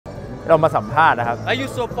เรามาสัมภาษณ์นะครับ แล้วยู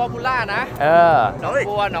โซฟอร์มูล่านะหนอง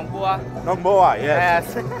บัวหนองบัว น้องบัว yes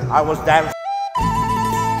I was dancing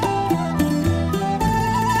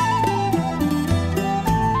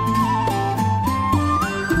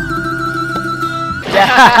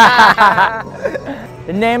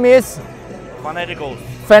The name is Fanaticos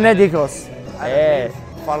Fanaticos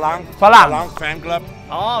ฝรั่ง แฟนคลับ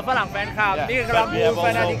อ๋อฝรั่งแฟนคลับนี่คือ Lamphun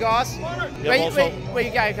Fanaticos Where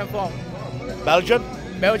you guys come from Belgium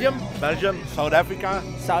Belgium South Africa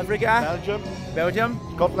Belgium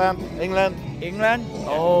Scotland England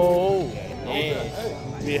oh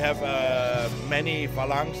we have many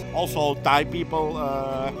Phalanx also Thai people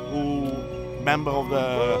who member of the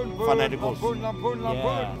Fanaticos.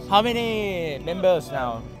 Yeah. How many members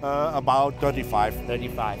now? About 35.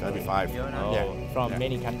 35. Oh, yeah. From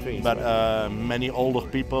many countries. But many older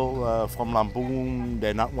people from Lamphun,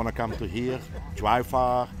 they not want to come to here. Drive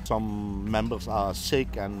far. Some members are sick,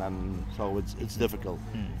 and so it's difficult.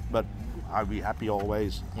 But I'll be happy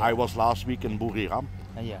always. Yeah. I was last week in Buriram.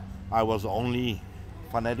 Yeah. I was the only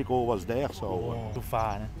Fanatico was there, so. Too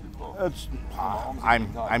far. It's,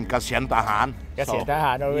 I'm เกษียณทหาร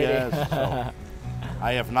already. Yes, so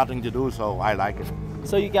I have nothing to do, so I like it.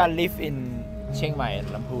 So you can live in Chiang Mai and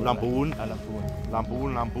Lamphun.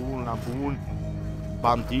 Lamphun,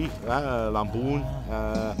 Ban Thi, Lamphun,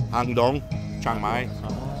 Hang Dong, Chiang Mai. So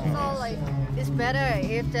like it's better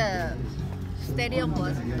if the stadium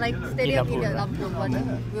was like stadium in the Lamphun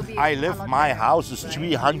will be. I live. My house is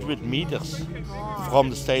 300 meters from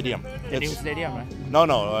the stadium. The new stadium, right? No.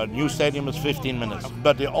 New stadium is 15 minutes.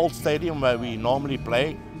 But the old stadium where we normally play,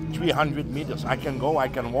 300 meters. I can go. I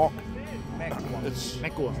can walk. It's ไ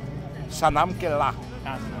ม่กลัว สนามกีฬา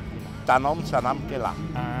สนามกีฬา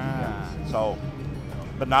So,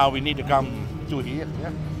 but now we need to come to here.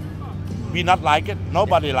 Yeah. We not like it.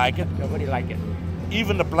 Nobody like it.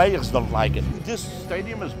 Even the players don't like it. This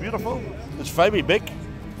stadium is beautiful. It's very big,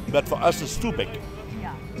 but for us it's too big.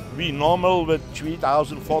 We normal with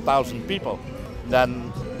 3,000, 4,000 people. Then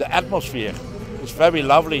the atmosphere is very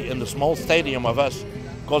lovely in the small stadium of us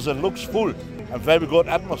because it looks full and very good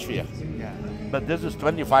atmosphere. Yeah. But this is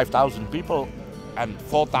 25,000 people and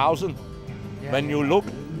 4,000. Yeah. When you look,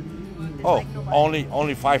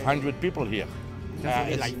 only 500 people here. Just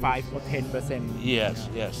only like 5 or 10%. Yes.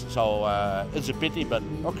 So it's a pity, but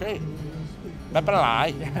okay. ไม่เป็นไร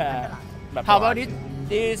How about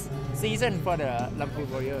this season for the Lamphun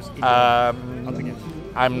Warriors?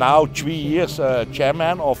 I'm now 3 years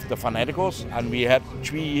chairman of the Fanaticos, and we had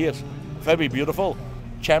 3 years very beautiful.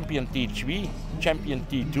 Champion T3, Champion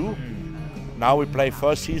T2. Now we play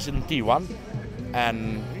first season T1, and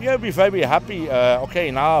yeah, we're very happy. Okay,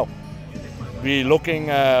 now we're looking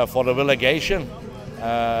for the relegation.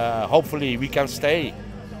 Hopefully we can stay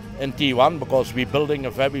in T1 because we're building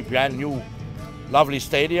a very brand new, lovely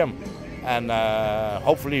stadium. And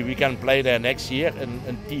hopefully we can play there next year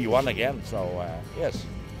in T1 again. So yes.